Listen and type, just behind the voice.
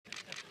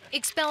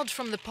Expelled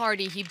from the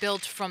party he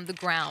built from the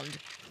ground,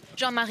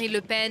 Jean-Marie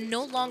Le Pen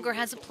no longer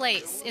has a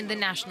place in the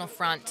National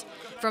Front.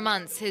 For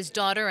months, his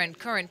daughter and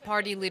current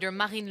party leader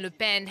Marine Le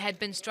Pen had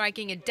been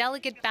striking a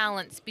delicate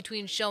balance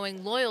between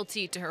showing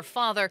loyalty to her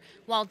father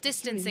while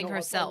distancing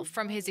herself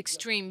from his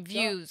extreme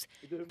views.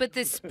 But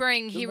this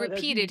spring, he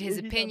repeated his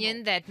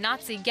opinion that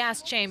Nazi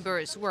gas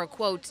chambers were a,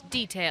 quote,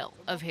 detail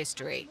of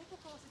history.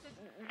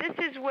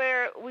 This is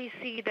where we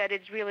see that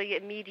it's really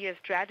a media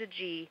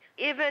strategy.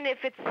 Even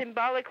if it's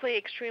symbolically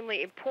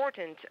extremely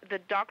important, the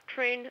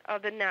doctrine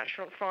of the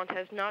National Front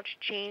has not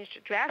changed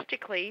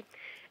drastically,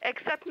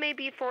 except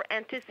maybe for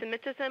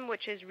anti-Semitism,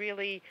 which is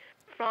really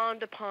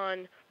frowned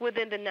upon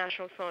within the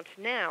National Front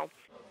now.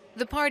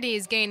 The party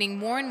is gaining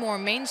more and more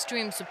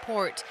mainstream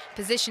support,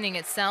 positioning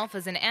itself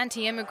as an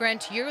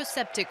anti-immigrant,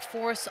 Eurosceptic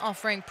force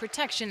offering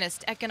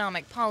protectionist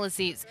economic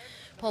policies.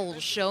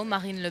 Polls show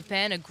Marine Le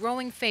Pen a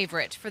growing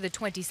favorite for the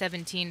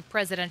 2017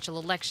 presidential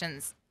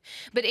elections.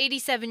 But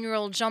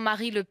 87-year-old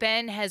Jean-Marie Le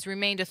Pen has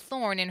remained a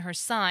thorn in her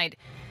side.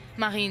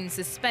 Marine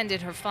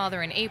suspended her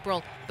father in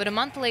April, but a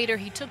month later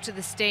he took to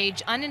the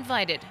stage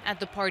uninvited at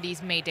the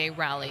party's May Day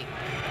rally.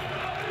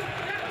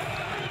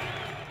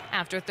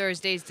 After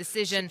Thursday's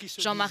decision,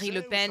 Jean-Marie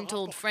Le Pen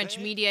told French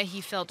media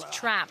he felt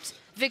trapped,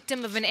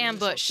 victim of an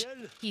ambush.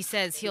 He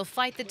says he'll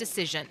fight the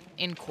decision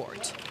in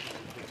court.